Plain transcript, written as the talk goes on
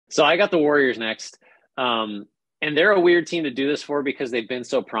So I got the Warriors next. And they're a weird team to do this for because they've been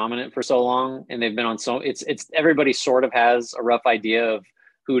so prominent for so long and they've been on it's everybody sort of has a rough idea of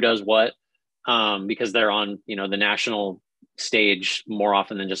who does what, because they're on, the national stage more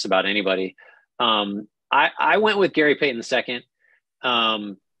often than just about anybody. I went with Gary Payton the second,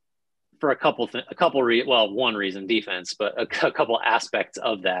 for one reason, defense, but a couple aspects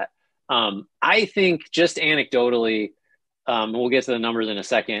of that. I think just anecdotally, we'll get to the numbers in a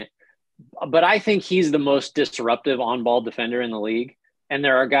second, but I think he's the most disruptive on-ball defender in the league. And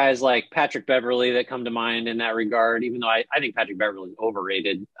there are guys like Patrick Beverley that come to mind in that regard, even though I think Patrick Beverley is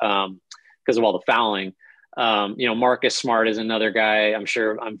overrated because of all the fouling. Marcus Smart is another guy. I'm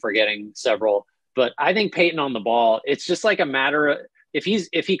sure I'm forgetting several. But I think Payton on the ball, it's just like a matter of if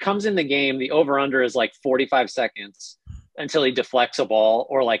he comes in the game, the over-under is like 45 seconds until he deflects a ball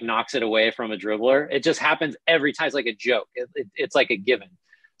or like knocks it away from a dribbler. It just happens every time. It's like a joke. It's like a given.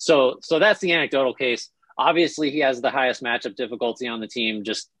 So that's the anecdotal case. Obviously, he has the highest matchup difficulty on the team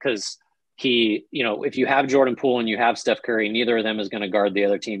just because if you have Jordan Poole and you have Steph Curry, neither of them is going to guard the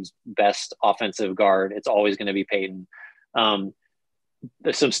other team's best offensive guard. It's always going to be Payton.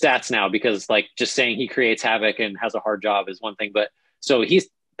 There's some stats now because like just saying he creates havoc and has a hard job is one thing. But so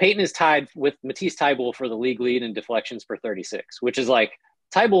Payton is tied with Matisse Thybulle for the league lead in deflections for 36, which is like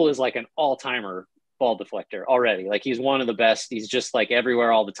Thybulle is like an all-timer ball deflector already. Like he's one of the best. He's just like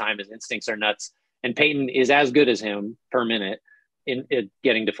everywhere all the time. His instincts are nuts. And Payton is as good as him per minute in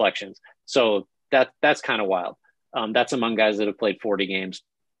getting deflections. So that's kind of wild. That's among guys that have played 40 games.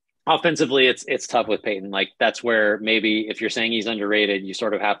 Offensively, it's tough with Payton. Like that's where maybe if you're saying he's underrated, you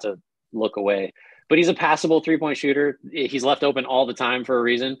sort of have to look away. But he's a passable three-point shooter. He's left open all the time for a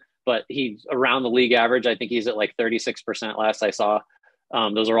reason, but he's around the league average. I think he's at like 36% last I saw.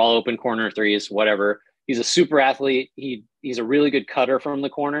 Those are all open corner threes, whatever. He's a super athlete. He's a really good cutter from the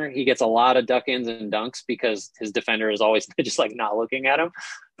corner. He gets a lot of duck-ins and dunks because his defender is always just like not looking at him.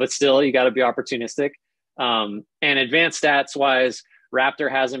 But still, you got to be opportunistic. And advanced stats-wise,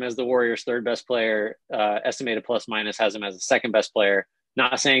 Raptor has him as the Warriors' third best player. Estimated plus minus has him as the second best player.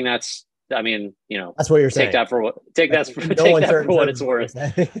 Not saying that's what you're saying. Take that for what it's worth.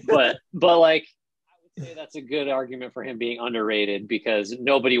 but like I would say that's a good argument for him being underrated because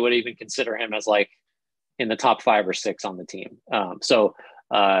nobody would even consider him as like in the top 5 or 6 on the team.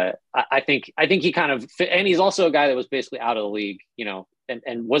 I think he kind of fit, and he's also a guy that was basically out of the league,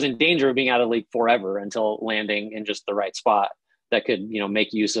 and was in danger of being out of the league forever until landing in just the right spot that could,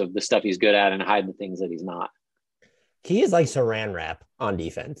 make use of the stuff he's good at and hide the things that he's not. He is like saran wrap on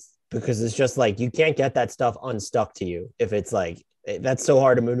defense because it's just like you can't get that stuff unstuck to you if it's like that's so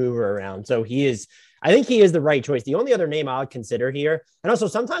hard to maneuver around. So I think he is the right choice. The only other name I would consider here, and also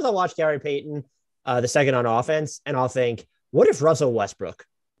sometimes I'll watch Gary Payton the second on offense, and I'll think, what if Russell Westbrook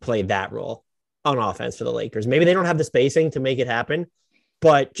played that role on offense for the Lakers? Maybe they don't have the spacing to make it happen,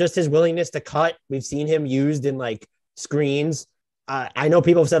 but just his willingness to cut, we've seen him used in like screens. I know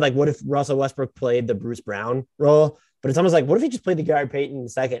people have said like, what if Russell Westbrook played the Bruce Brown role? But it's almost like, what if he just played the Gary Payton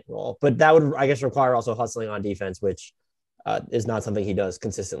second role? But that would, I guess, require also hustling on defense, which is not something he does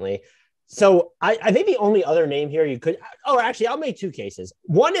consistently. So I think the only other name here you could – actually, I'll make 2 cases.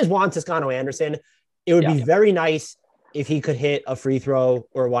 One is Juan Toscano-Anderson. It would be very nice if he could hit a free throw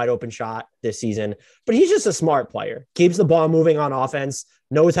or a wide open shot this season. But he's just a smart player. Keeps the ball moving on offense,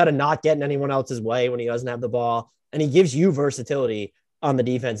 knows how to not get in anyone else's way when he doesn't have the ball, and he gives you versatility on the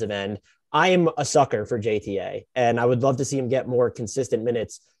defensive end. I am a sucker for JTA, and I would love to see him get more consistent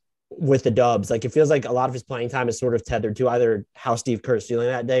minutes with the Dubs. Like it feels like a lot of his playing time is sort of tethered to either how Steve Kerr's feeling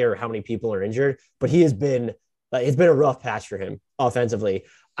that day or how many people are injured. But he has been it's been a rough patch for him offensively.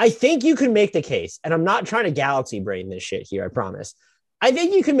 I think you can make the case, and I'm not trying to galaxy brain this shit here, I promise. I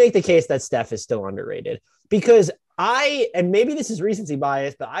think you can make the case that Steph is still underrated because and maybe this is recency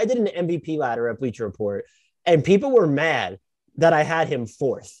bias, but I did an MVP ladder at Bleacher Report, and people were mad that I had him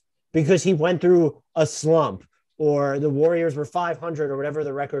 4th because he went through a slump, or the Warriors were 500 or whatever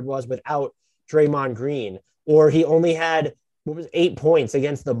the record was without Draymond Green, or he only had 8 points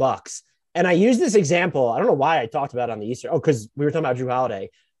against the Bucks. And I use this example. I don't know why I talked about it on the Easter. Because we were talking about Jrue Holiday.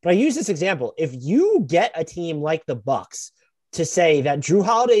 But I use this example. If you get a team like the Bucks to say that Jrue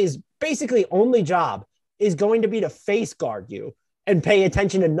Holiday's basically only job is going to be to face guard you and pay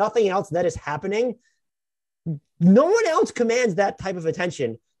attention to nothing else that is happening, no one else commands that type of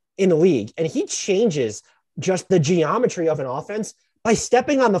attention in the league. And he changes just the geometry of an offense by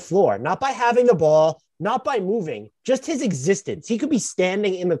stepping on the floor, not by having the ball, not by moving, just his existence. He could be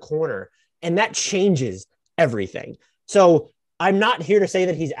standing in the corner, and that changes everything. So I'm not here to say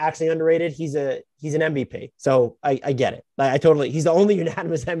that he's actually underrated. He's an MVP. So I get it. I totally, he's the only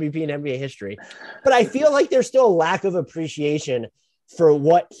unanimous MVP in NBA history, but I feel like there's still a lack of appreciation for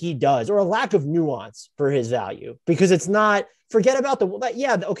what he does, or a lack of nuance for his value, because it's not, forget about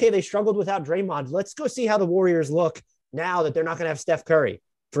okay, they struggled without Draymond. Let's go see how the Warriors look now that they're not going to have Steph Curry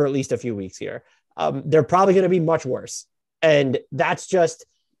for at least a few weeks here. They're probably going to be much worse. And that's just,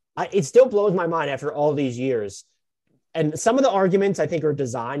 it still blows my mind after all these years. And some of the arguments I think are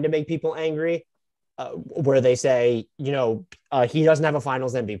designed to make people angry, where they say, he doesn't have a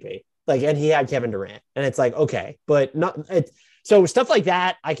finals MVP, and he had Kevin Durant, and it's like, okay, but not it. So stuff like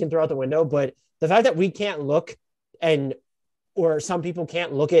that I can throw out the window, but the fact that we can't look or some people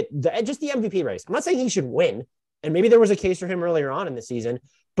can't look at just the MVP race. I'm not saying he should win. And maybe there was a case for him earlier on in the season,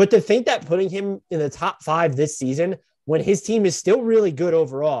 but to think that putting him in the top 5 this season, when his team is still really good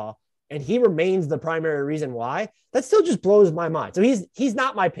overall, and he remains the primary reason why, that still just blows my mind. So he's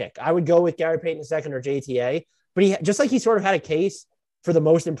not my pick. I would go with Gary Payton II or JTA, but he sort of had a case for the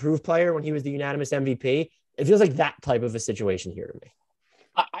most improved player when he was the unanimous MVP. It feels like that type of a situation here to me.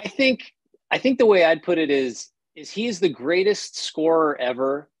 I think the way I'd put it is he's the greatest scorer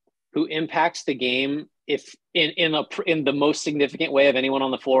ever who impacts the game if in the most significant way of anyone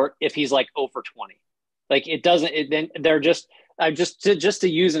on the floor, if he's like 0 for 20. Like then they're just to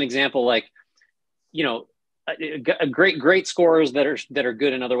use an example, great scorers that are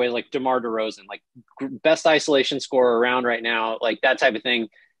good in other ways, like DeMar DeRozan, like best isolation scorer around right now, like that type of thing.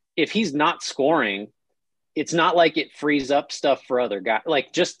 If he's not scoring, it's not like it frees up stuff for other guys.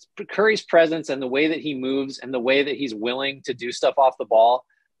 Like just Curry's presence and the way that he moves and the way that he's willing to do stuff off the ball,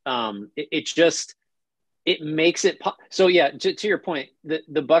 it makes it so yeah. To your point,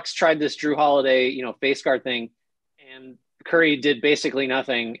 the Bucks tried this Drew Holiday, face guard thing, and Curry did basically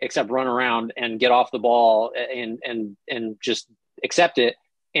nothing except run around and get off the ball and just accept it.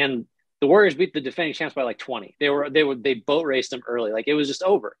 And the Warriors beat the defending champs by like 20. They boat raced them early. Like it was just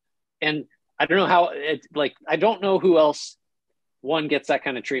over. And I don't know how I don't know who else, one, gets that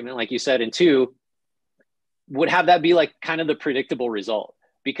kind of treatment, like you said, and two, would have that be like kind of the predictable result.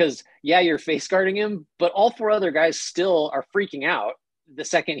 Because yeah, you're face guarding him, but all 4 other guys still are freaking out the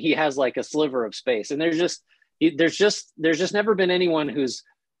second he has like a sliver of space. And there's just never been anyone whose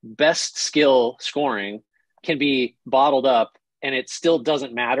best skill scoring can be bottled up, and it still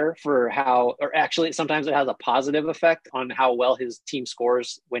doesn't matter for how, or actually sometimes it has a positive effect on how well his team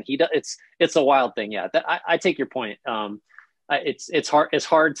scores when he does. It's a wild thing. Yeah. I take your point. It's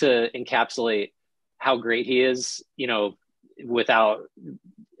hard to encapsulate how great he is, without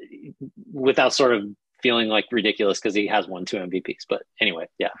sort of feeling like ridiculous because he has won 2 MVPs. But anyway,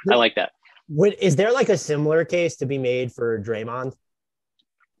 yeah, I like that. Is there like a similar case to be made for Draymond?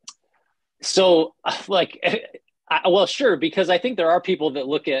 So well, sure, because I think there are people that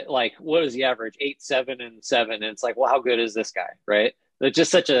look at like, what is the average? 8, 7, and 7. And it's like, well, how good is this guy? Right. It's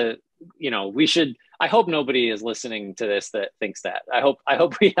just such a, I hope nobody is listening to this that thinks that. I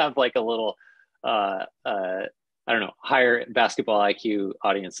hope we have like a little, I don't know, higher basketball IQ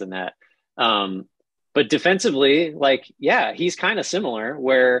audience than that. But defensively, yeah, he's kind of similar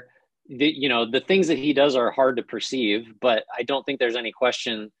where the things that he does are hard to perceive, but I don't think there's any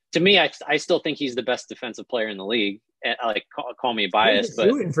question. To me, I still think he's the best defensive player in the league. Call me biased, but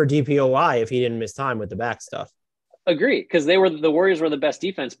shooting for DPOY if he didn't miss time with the back stuff. Agree, because the Warriors were the best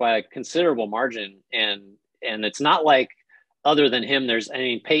defense by a considerable margin, and it's not like other than him,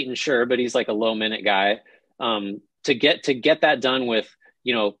 Payton, sure, but he's like a low minute guy. To get that done with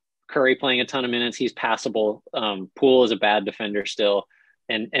Curry playing a ton of minutes, he's passable. Poole is a bad defender still.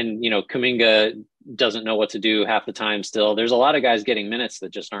 And Kuminga doesn't know what to do half the time still. There's a lot of guys getting minutes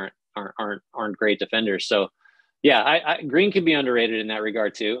that just aren't great defenders. So yeah, Green can be underrated in that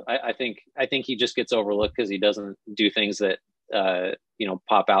regard too. I think he just gets overlooked because he doesn't do things that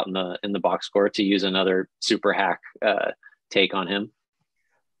pop out in the box score, to use another super hack take on him.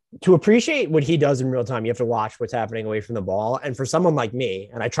 To appreciate what he does in real time, you have to watch what's happening away from the ball. And for someone like me,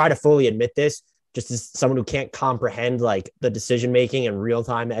 and I try to fully admit this, just as someone who can't comprehend like the decision-making and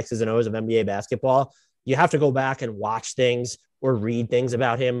real-time X's and O's of NBA basketball, you have to go back and watch things or read things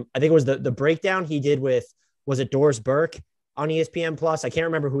about him. I think it was the breakdown he did with, was it Doris Burke on ESPN Plus? I can't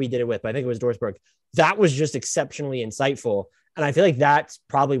remember who he did it with, but I think it was Doris Burke. That was just exceptionally insightful. And I feel like that's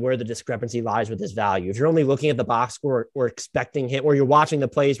probably where the discrepancy lies with his value. If you're only looking at the box score or expecting him, or you're watching the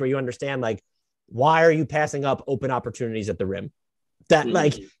plays where you understand, like, why are you passing up open opportunities at the rim? That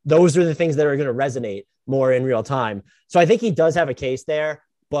like, those are the things that are going to resonate more in real time. So I think he does have a case there,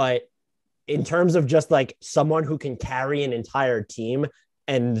 but in terms of just like someone who can carry an entire team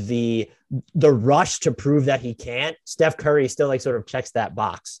and the rush to prove that he can't, Steph Curry still like sort of checks that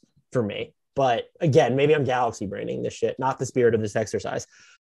box for me. But again, maybe I'm galaxy braining this shit, not the spirit of this exercise.